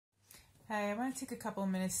Hey, I want to take a couple of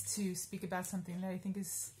minutes to speak about something that I think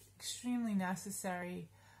is extremely necessary,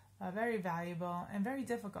 very valuable, and very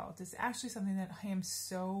difficult. It's actually something that I am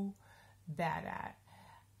so bad at.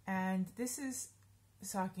 And this is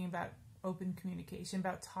talking about open communication,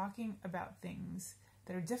 about talking about things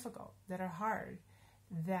that are difficult, that are hard.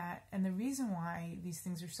 And the reason why these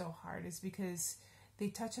things are so hard is because they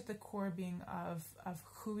touch at the core being of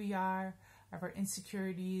who we are, of our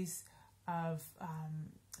insecurities, of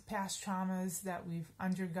past traumas that we've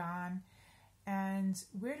undergone. And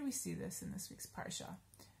where do we see this in this week's Parsha?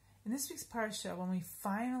 In this week's Parsha, when we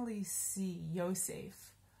finally see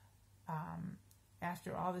Yosef,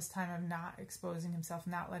 after all this time of not exposing himself,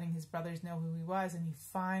 not letting his brothers know who he was, and he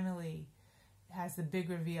finally has the big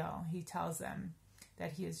reveal. He tells them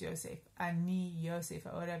that he is Yosef. Ani Yosef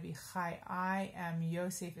Orevi Chai. I am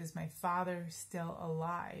Yosef. Is my father still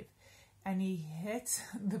alive? And he hits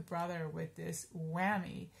the brother with this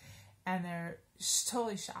whammy, and they're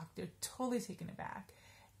totally shocked. They're totally taken aback.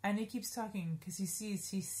 And he keeps talking because he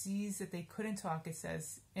sees that they couldn't talk. It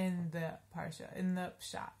says in the Parsha, in the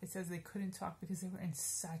Pshat, it says they couldn't talk because they were in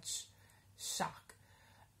such shock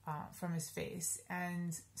from his face.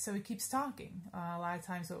 And so he keeps talking. A lot of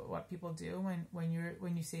times what people do when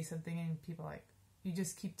you say something and people you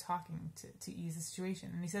just keep talking to ease the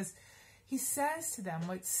situation. And he says to them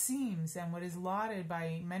what seems and what is lauded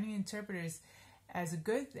by many interpreters as a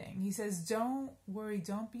good thing. He says, don't worry,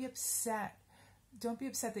 don't be upset. Don't be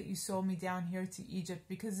upset that you sold me down here to Egypt,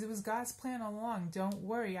 because it was God's plan all along. Don't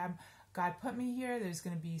worry. God put me here. There's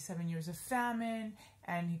going to be 7 years of famine,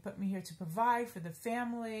 and he put me here to provide for the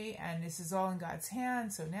family, and this is all in God's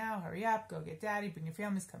hands. So now hurry up, go get daddy, bring your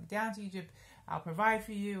families, come down to Egypt. I'll provide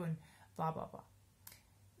for you, and blah, blah, blah.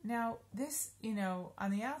 Now, this,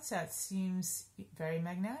 on the outset seems very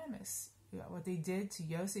magnanimous. What they did to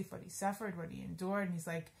Yosef, what he suffered, what he endured, and he's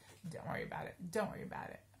like, don't worry about it. Don't worry about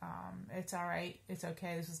it. It's all right. It's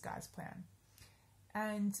okay. This was God's plan.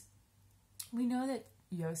 And we know that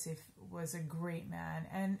Yosef was a great man,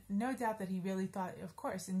 and no doubt that he really thought, of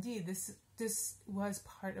course, indeed, this was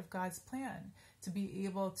part of God's plan, to be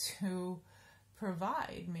able to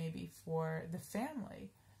provide maybe for the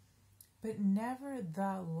family. But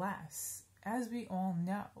nevertheless, as we all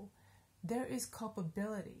know, there is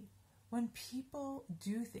culpability. When people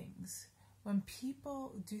do things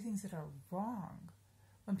that are wrong,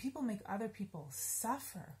 when people make other people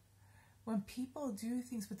suffer, when people do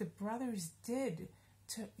things what the brothers did,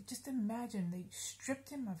 to just imagine, they stripped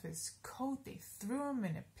him of his coat, they threw him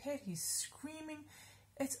in a pit, he's screaming.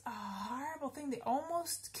 It's a horrible thing. They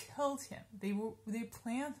almost killed him. They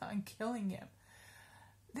planned on killing him.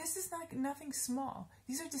 This is nothing small.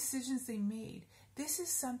 These are decisions they made. This is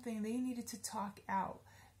something they needed to talk out.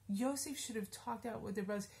 Yosef should have talked out with their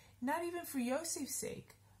brothers, not even for Yosef's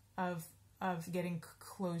sake of getting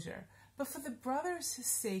closure, but for the brothers'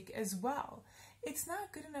 sake as well. It's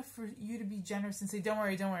not good enough for you to be generous and say, don't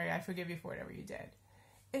worry, I forgive you for whatever you did.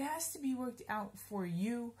 It has to be worked out for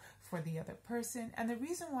you, for the other person. And the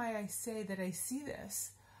reason why I say that I see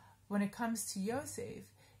this when it comes to Yosef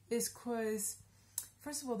is because,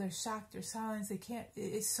 first of all, they're shocked, they're silenced, they can't,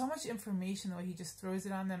 it's so much information the way he just throws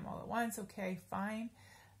it on them all at once. Okay, fine.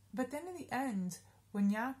 But then in the end,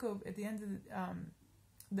 when Yaakov, at the end of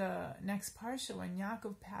the next Parsha, when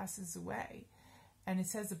Yaakov passes away, and it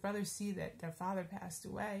says the brothers see that their father passed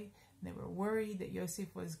away, and they were worried that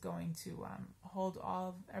Yosef was going to hold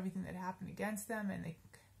everything that happened against them, and they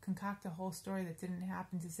concoct a whole story that didn't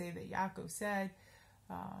happen to say that Yaakov said,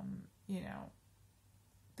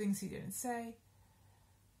 things he didn't say.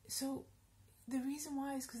 So the reason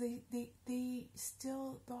why is because they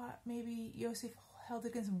still thought maybe Yosef held it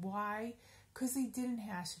against them. Why? Because they didn't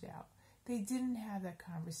hash it out. They didn't have that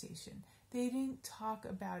conversation. They didn't talk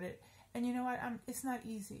about it. And you know what? It's not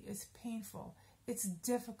easy. It's painful. It's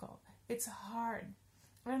difficult. It's hard.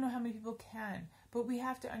 I don't know how many people can, but we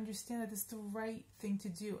have to understand that it's the right thing to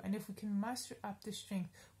do. And if we can muster up the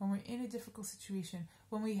strength when we're in a difficult situation,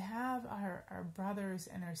 when we have our brothers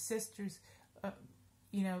and our sisters,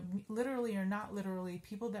 literally or not literally,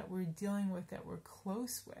 people that we're dealing with, that we're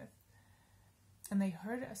close with, and they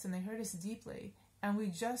hurt us deeply, and we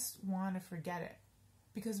just want to forget it,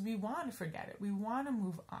 because we want to forget it. We want to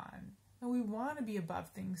move on, and we want to be above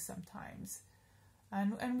things sometimes.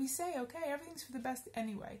 And we say, okay, everything's for the best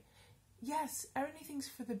anyway. Yes, everything's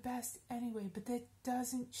for the best anyway, but that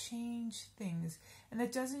doesn't change things, and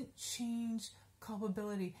that doesn't change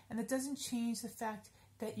culpability, and that doesn't change the fact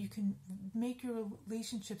that you can make your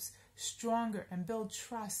relationships stronger and build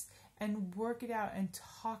trust and work it out and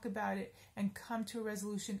talk about it and come to a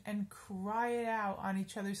resolution and cry it out on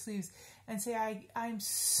each other's sleeves and say, I'm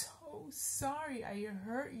so so sorry. I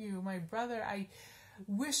hurt you, my brother. I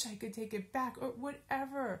wish I could take it back, or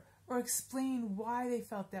whatever, or explain why they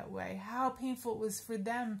felt that way, how painful it was for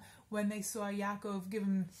them when they saw Yaakov give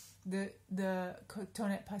him the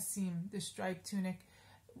tonet pasim, the striped tunic.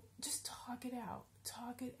 Just talk it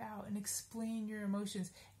out and explain your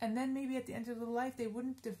emotions. And then maybe at the end of their life, they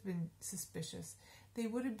wouldn't have been suspicious. They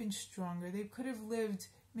would have been stronger. They could have lived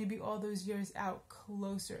maybe all those years out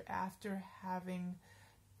closer after having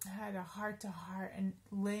had a heart-to-heart and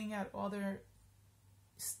laying out all their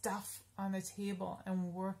stuff on the table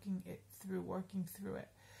and working through it.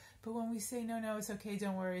 But when we say, no, it's okay,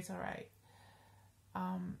 don't worry, it's all right,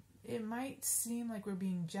 it might seem like we're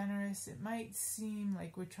being generous. It might seem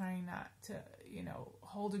like we're trying not to,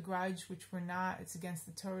 hold a grudge, which we're not. It's against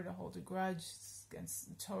the Torah to hold a grudge. It's against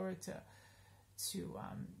the Torah to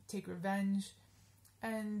take revenge.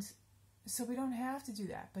 And so we don't have to do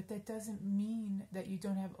that. But that doesn't mean that you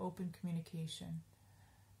don't have open communication.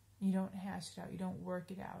 You don't hash it out. You don't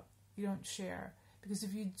work it out. You don't share. Because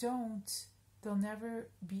if you don't, they'll never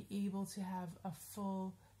be able to have a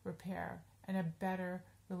full repair and a better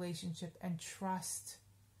relationship and trust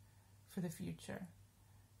for the future.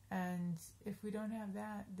 And if we don't have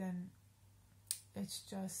that, then it's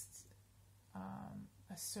just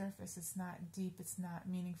a surface. It's not deep. It's not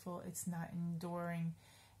meaningful. It's not enduring.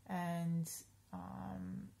 And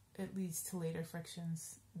it leads to later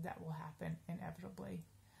frictions that will happen inevitably.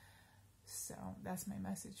 So that's my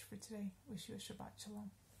message for today. Wish you a Shabbat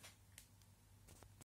Shalom.